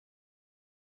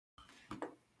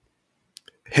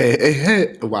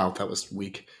Hey. Wow, that was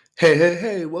weak.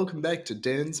 Hey. Welcome back to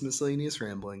Dan's Miscellaneous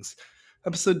Ramblings,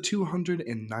 episode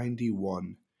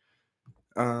 291.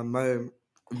 My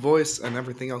voice and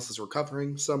everything else is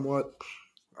recovering somewhat.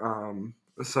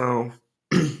 So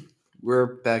we're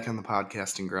back on the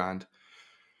podcasting grind.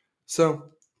 So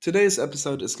today's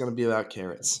episode is going to be about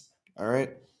carrots. All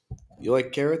right? You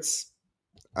like carrots?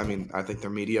 I mean, I think they're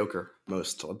mediocre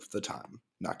most of the time,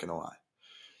 not going to lie.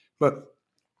 But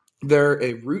they're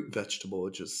a root vegetable,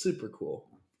 which is super cool.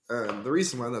 And the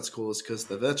reason why that's cool is because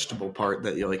the vegetable part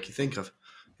that you think of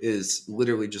is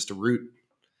literally just a root.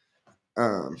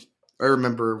 Um, I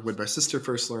remember when my sister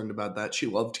first learned about that, she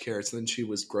loved carrots, and then she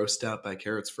was grossed out by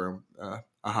carrots for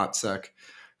a hot sec,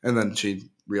 and then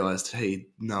she realized, hey,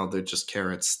 no, they're just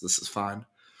carrots. This is fine.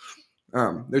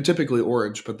 They're typically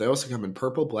orange, but they also come in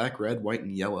purple, black, red, white,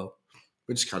 and yellow,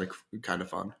 which is kind of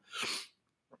fun.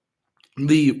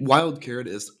 The wild carrot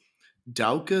is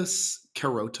Daucus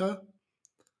carota,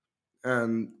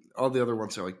 and all the other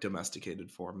ones are like domesticated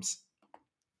forms.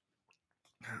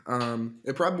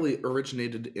 It probably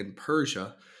originated in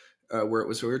Persia, where it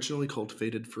was originally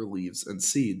cultivated for leaves and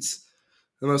seeds.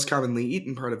 The most commonly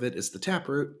eaten part of it is the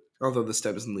taproot, although the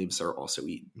stems and leaves are also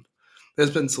eaten. It has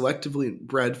been selectively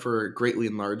bred for greatly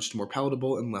enlarged, more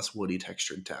palatable, and less woody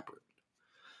textured taproot.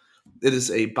 It is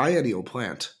a biennial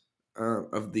plant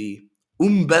of the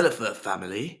Umbellifer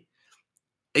family.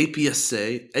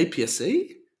 Apiaceae?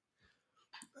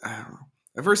 I don't know.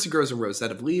 At first, it grows a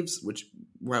rosette of leaves, which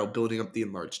while building up the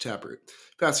enlarged taproot.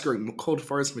 Fast-growing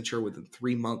cultivars mature within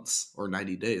 3 months or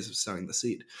 90 days of sowing the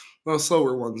seed, while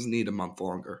slower ones need a month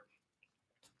longer.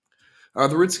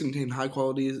 The roots contain high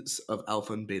qualities of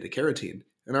alpha and beta carotene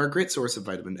and are a great source of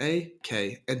vitamin A,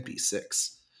 K, and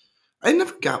B6. I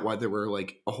never got why there were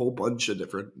like a whole bunch of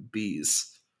different Bs.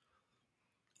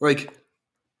 Like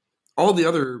all the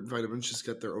other vitamins just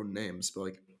get their own names, but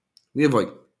like we have like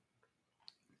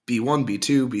B1,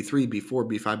 B2, B3, B4,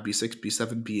 B5, B6,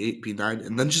 B7, B8, B9,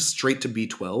 and then just straight to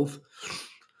B12.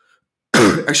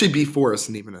 Actually, B4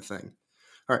 isn't even a thing.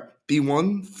 All right,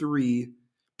 B1, 3,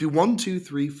 B1, 2,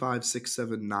 3, 5, 6,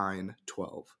 7, 9,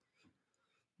 12.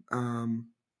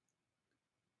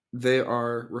 They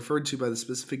are referred to by the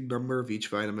specific number of each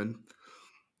vitamin.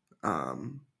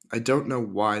 I don't know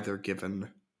why they're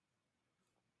given.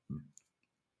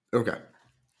 Okay.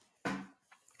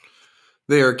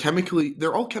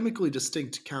 They're all chemically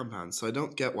distinct compounds, so I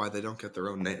don't get why they don't get their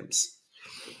own names.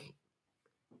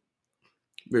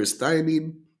 There's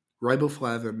thiamine,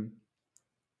 riboflavin,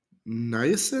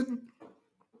 niacin.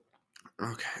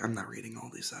 Okay, I'm not reading all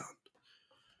these out.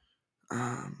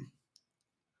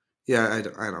 Yeah, I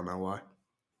don't know why.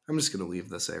 I'm just going to leave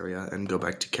this area and go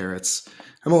back to carrots.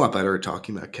 I'm a lot better at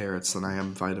talking about carrots than I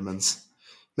am vitamins.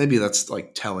 Maybe that's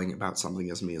like telling about something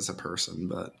as me as a person,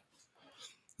 but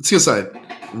it's because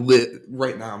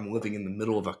right now I'm living in the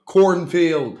middle of a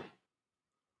cornfield.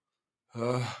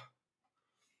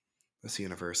 This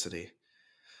university.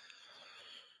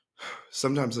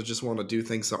 Sometimes I just want to do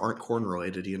things that aren't corn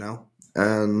related,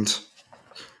 And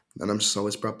then I'm just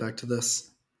always brought back to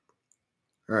this.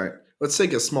 All right, let's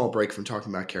take a small break from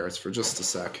talking about carrots for just a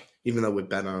sec, even though we've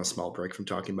been on a small break from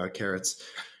talking about carrots,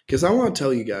 because I want to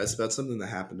tell you guys about something that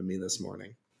happened to me this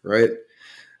morning, right?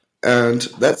 And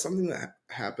that something that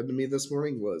happened to me this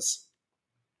morning was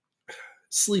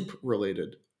sleep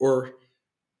related, or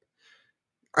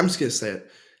I'm just going to say it.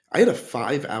 I had a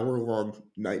 5-hour long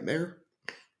nightmare,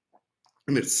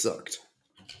 and it sucked.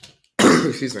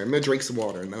 Excuse me, I'm going to drink some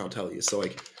water, and then I'll tell you. So,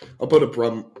 I'll put a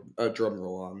drum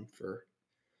roll on for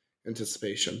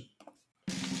anticipation.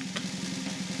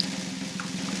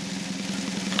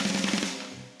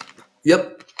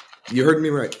 Yep, you heard me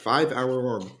right. 5-hour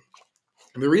long.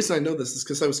 And the reason I know this is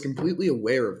because I was completely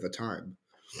aware of the time.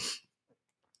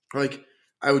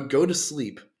 I would go to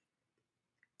sleep,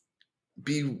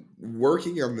 be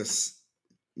working on this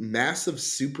massive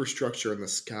superstructure in the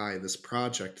sky, this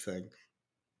project thing.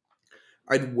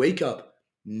 I'd wake up,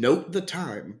 note the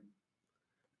time,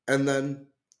 and then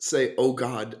say, oh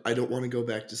God, I don't want to go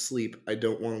back to sleep. I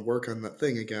don't want to work on that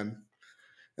thing again.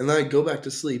 And then I'd go back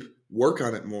to sleep, work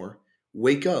on it more,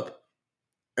 wake up,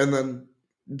 and then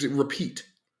repeat.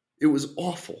 It was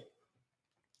awful.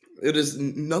 It is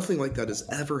nothing like that has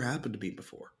ever happened to me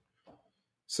before.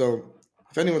 So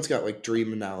if anyone's got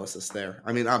dream analysis there,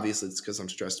 I mean, obviously it's because I'm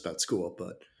stressed about school,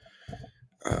 but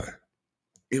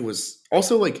it was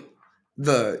also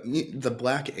the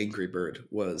black Angry Bird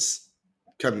was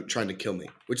kind of trying to kill me,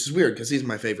 which is weird because he's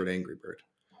my favorite Angry Bird.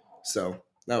 So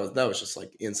that was just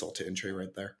insult to injury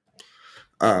right there.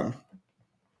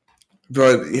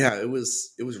 But yeah, it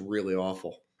was really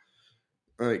awful.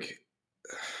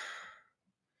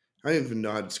 I don't even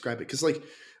know how to describe it because, like,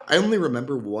 I only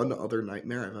remember one other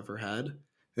nightmare I've ever had,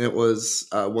 and it was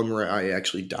one where I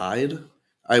actually died.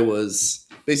 I was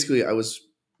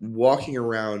walking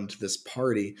around this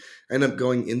party. I ended up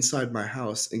going inside my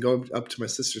house and going up to my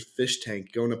sister's fish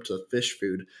tank, going up to the fish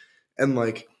food, and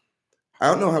like I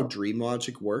don't know how dream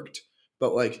logic worked,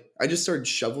 but like I just started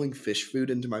shoveling fish food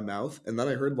into my mouth, and then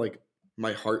I heard like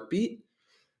my heartbeat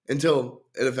until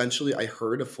it eventually I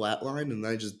heard a flat line, and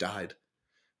then I just died.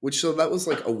 Which so that was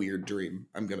like a weird dream.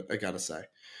 I gotta say,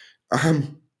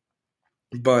 um,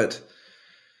 but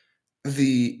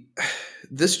the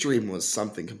this dream was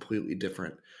something completely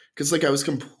different because like I was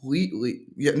completely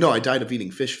I died of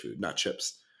eating fish food, not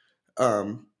chips.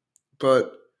 Um,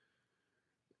 but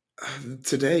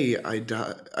today I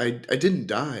didn't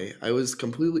die. I was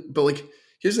completely but like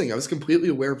here's the thing, I was completely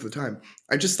aware of the time.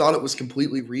 I just thought it was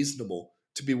completely reasonable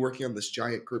to be working on this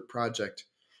giant group project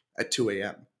at 2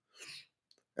 a.m.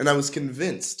 And I was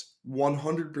convinced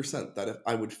 100% that if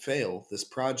I would fail this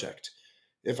project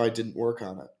if I didn't work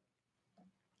on it.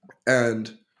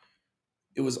 And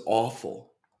it was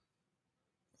awful.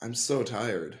 I'm so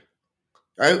tired.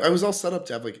 I was all set up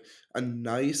to have like a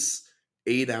nice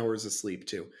 8 hours of sleep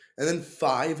too. And then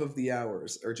 5 of the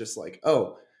hours are just like,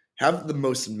 oh, have the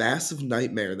most massive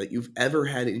nightmare that you've ever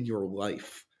had in your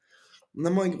life. And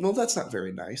I'm like, well, that's not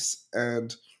very nice.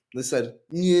 And they said,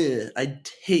 yeah, I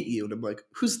hate you. And I'm like,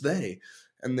 who's they?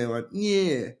 And they went,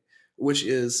 yeah, which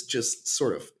is just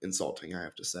sort of insulting, I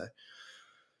have to say.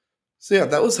 So yeah,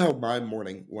 that was how my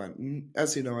morning went.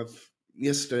 As you know,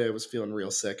 yesterday I was feeling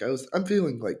real sick. I'm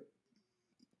feeling like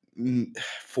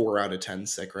 4 out of 10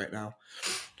 sick right now.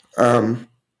 Um,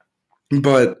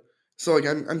 but so like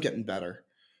I'm getting better,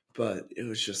 but it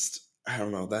was just I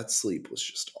don't know. That sleep was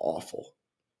just awful.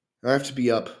 I have to be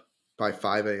up by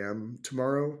 5 a.m.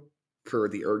 tomorrow for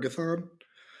the ergathon.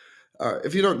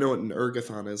 If you don't know what an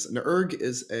ergathon is, an erg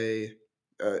is a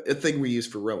thing we use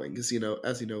for rowing. Because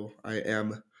as you know, I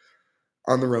am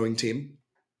on the rowing team,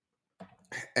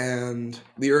 and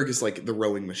the erg is like the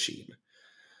rowing machine.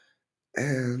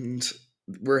 And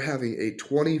we're having a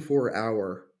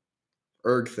 24-hour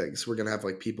erg thing, so we're gonna have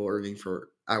like people erging for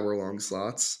hour-long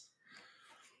slots,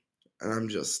 and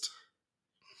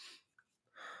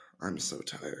I'm so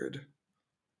tired.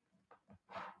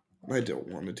 I don't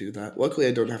want to do that. Luckily,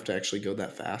 I don't have to actually go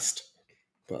that fast,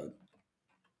 but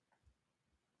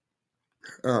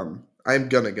I'm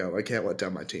gonna go. I can't let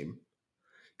down my team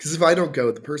because if I don't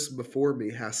go, the person before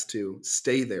me has to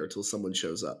stay there till someone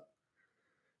shows up,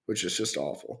 which is just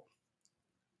awful.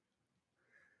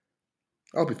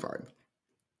 I'll be fine.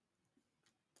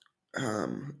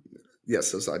 Um,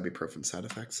 yes, those ibuprofen side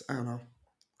effects. I don't know.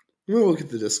 We'll look at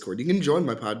the Discord. You can join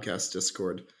my podcast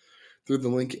Discord through the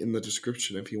link in the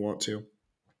description if you want to.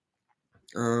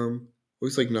 Um,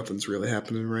 looks like nothing's really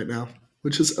happening right now,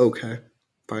 which is okay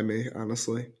by me,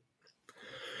 honestly.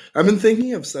 I've been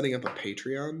thinking of setting up a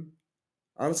Patreon.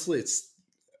 Honestly,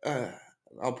 uh,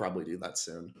 I'll probably do that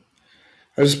soon.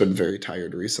 I've just been very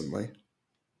tired recently.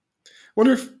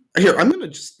 Wonder if here I'm gonna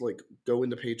just like go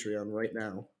into Patreon right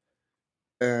now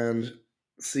and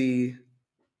see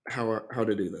how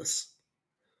to do this.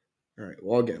 All right,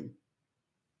 log in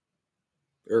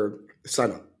or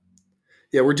sign up.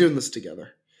 Yeah, we're doing this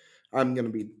together. I'm gonna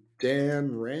be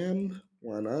Dan Ram.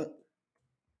 Why not?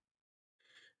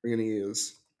 We're gonna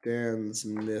use Dan's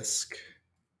Misc.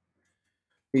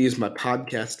 I use my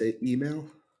podcast email,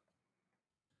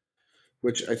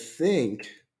 which I think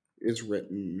is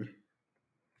written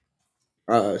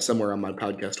somewhere on my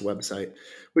podcast website.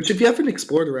 Which, if you haven't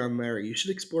explored around there, you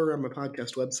should explore around my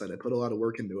podcast website. I put a lot of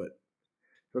work into it.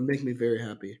 It would make me very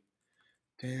happy.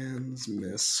 Dan's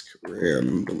Misc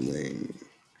Ramblings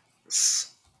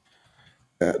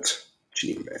at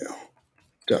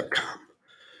gmail.com.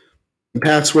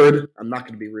 Password, I'm not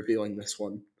going to be revealing this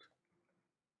one.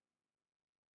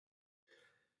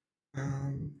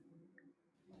 Um,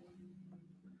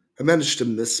 I managed to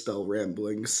misspell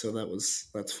ramblings, so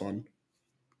that's fun.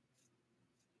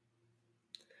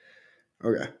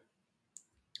 Okay,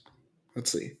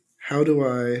 let's see. How do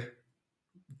I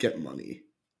get money?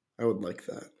 I would like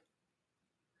that.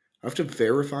 I have to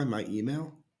verify my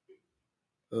email?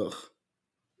 Ugh.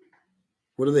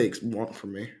 What do they want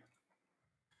from me?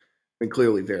 I mean,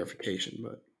 clearly verification,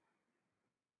 but.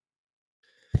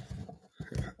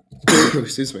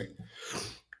 Excuse me.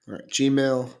 All right,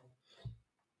 Gmail.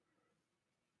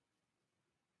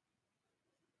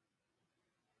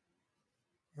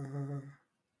 Uh,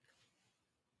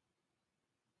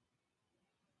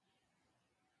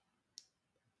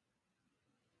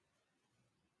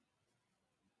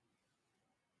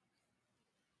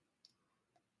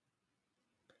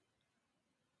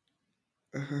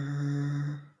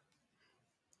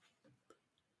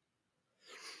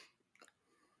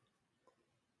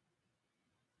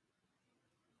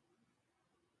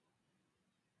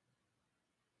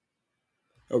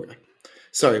 Okay.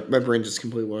 Sorry, my brain just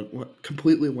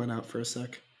completely went out for a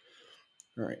sec.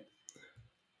 All right.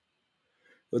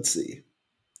 Let's see.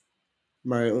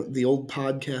 The old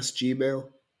podcast Gmail,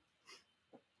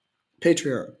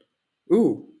 Patreon.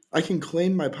 Ooh, I can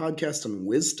claim my podcast on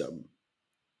Wisdom.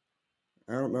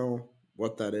 I don't know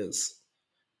what that is,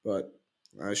 but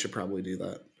I should probably do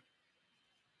that.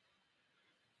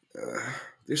 Uh,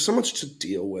 there's so much to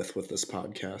deal with this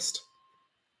podcast.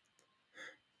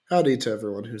 Howdy to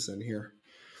everyone who's in here.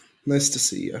 Nice to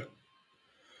see you.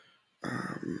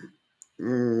 Um,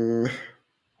 mm,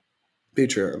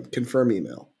 Patreon, confirm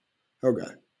email. Okay.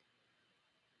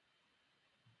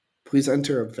 Please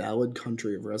enter a valid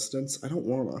country of residence. I don't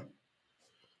wanna.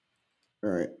 All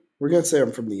right. We're gonna say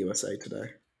I'm from the USA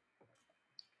today.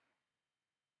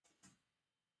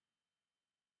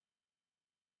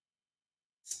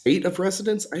 State of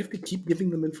residence? I have to keep giving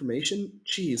them information?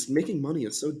 Jeez, making money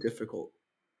is so difficult.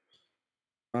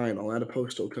 Fine, I'll add a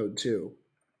postal code too.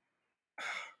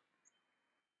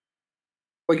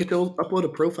 I get to upload a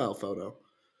profile photo.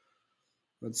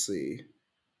 Let's see.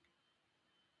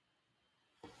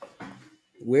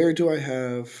 Where do I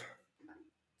have.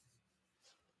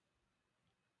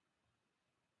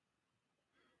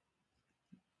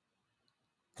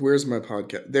 Where's my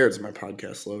podcast? There's my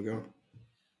podcast logo.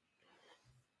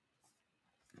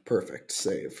 Perfect.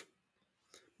 Save.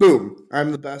 Boom.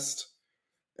 I'm the best.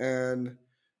 And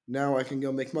now I can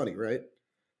go make money, right?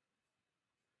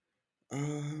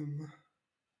 Um,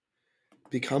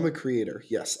 Become a creator.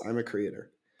 Yes, I'm a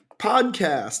creator.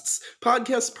 Podcasts.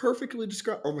 Podcasts perfectly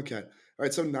describe. Oh my god. All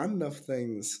right, so not enough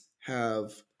things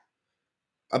have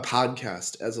a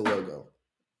podcast as a logo,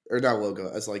 or not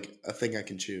logo, as like a thing I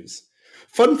can choose.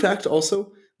 Fun fact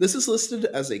also, this is listed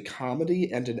as a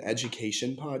comedy and an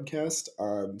education podcast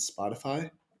on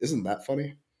Spotify. Isn't that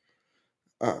funny?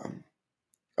 Um,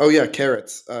 oh yeah,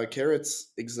 carrots.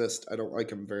 Carrots exist. I don't like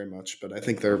them very much, but I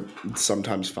think they're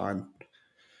sometimes fine.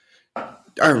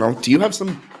 I don't know. Do you have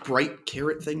some bright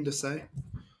carrot thing to say?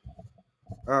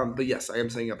 But yes, I am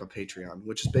setting up a Patreon,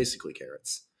 which is basically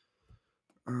carrots.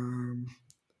 Um,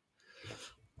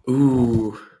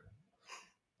 ooh,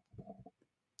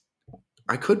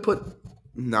 I could put.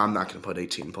 No, I'm not going to put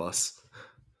 18 plus.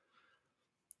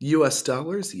 U.S.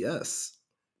 dollars, yes.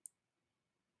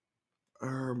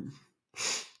 Um,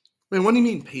 wait, what do you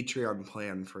mean Patreon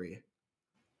plan free?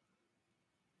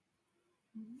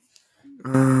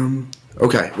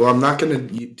 Okay. Well, I'm not going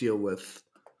to deal with.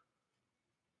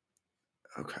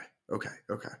 Okay. Okay.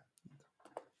 Okay.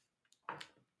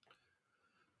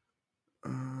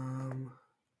 Um,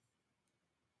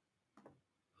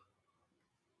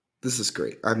 this is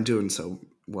great. I'm doing so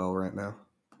well right now.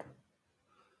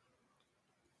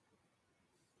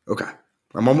 Okay.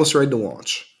 I'm almost ready to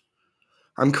launch.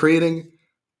 I'm creating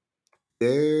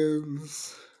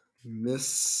Dan's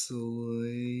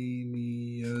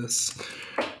miscellaneous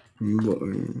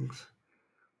ramblings.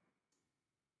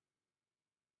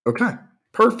 Okay.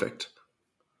 Perfect.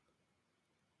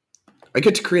 I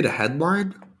get to create a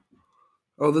headline.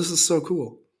 Oh, this is so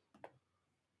cool.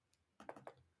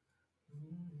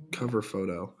 Cover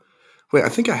photo. Wait, I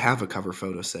think I have a cover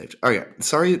photo saved. Oh yeah.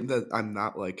 Sorry that I'm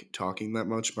not like talking that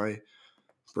much. My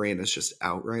brain is just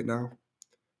out right now.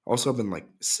 Also, I've been like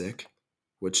sick,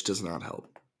 which does not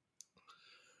help.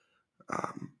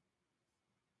 Um,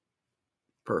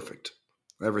 Perfect.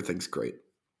 Everything's great.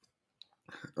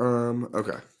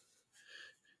 Okay.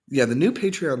 Yeah, the new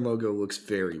Patreon logo looks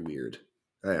very weird.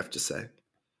 I have to say,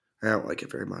 I don't like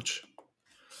it very much.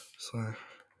 So,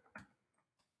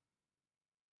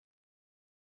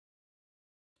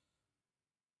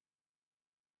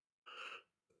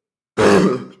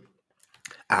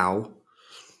 ow.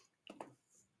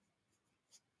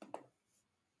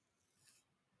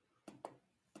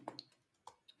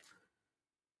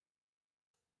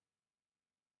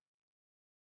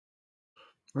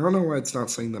 I don't know why it's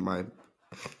not saying that my.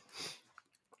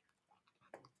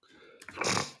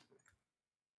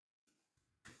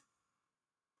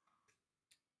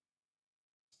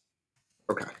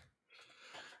 Okay.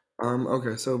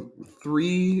 Okay. So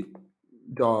 3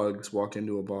 dogs walk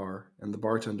into a bar, and the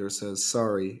bartender says,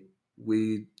 "Sorry,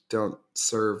 we don't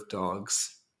serve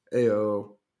dogs."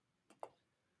 Ayo.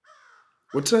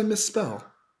 What did I misspell?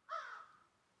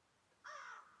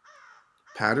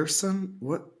 Patterson?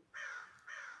 What?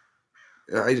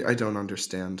 I don't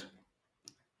understand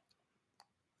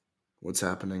what's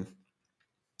happening.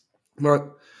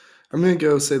 But I'm going to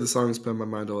go say the song's been on my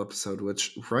mind all episode,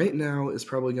 which right now is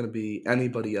probably going to be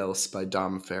Anybody Else by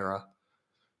Dom Farah.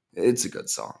 It's a good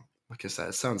song. Like I said,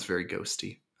 it sounds very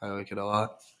ghosty. I like it a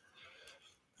lot.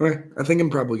 Alright, I think I'm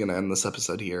probably going to end this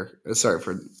episode here. Sorry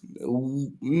for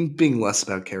being less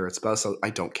about carrots, but also I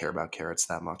don't care about carrots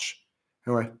that much.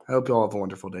 Anyway, I hope you all have a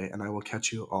wonderful day, and I will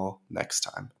catch you all next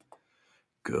time.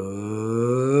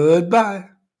 Goodbye.